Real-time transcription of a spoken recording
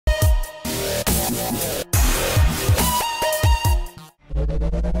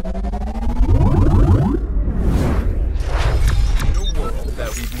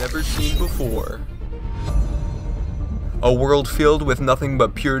4. A world filled with nothing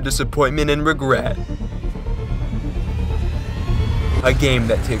but pure disappointment and regret. A game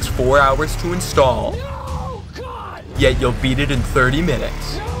that takes 4 hours to install, yet you'll beat it in 30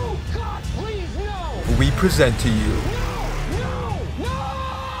 minutes. We present to you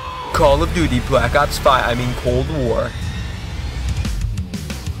Call of Duty Black Ops 5, Cold War.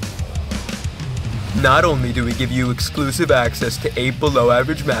 Not only do we give you exclusive access to 8 below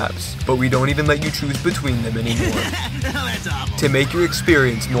average maps, but we don't even let you choose between them anymore. To make your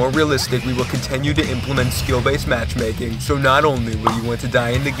experience more realistic, we will continue to implement skill-based matchmaking, so not only will you want to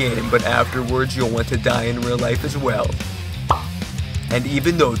die in the game, but afterwards you'll want to die in real life as well. And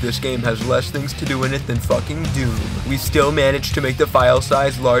even though this game has less things to do in it than fucking Doom, we still managed to make the file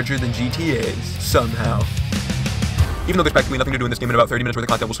size larger than GTA's, somehow. Even though there's practically nothing to do in this game, in about 30 minutes worth of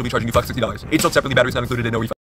content will still be charging you $60. 8 sold separately, batteries not included, and no refund.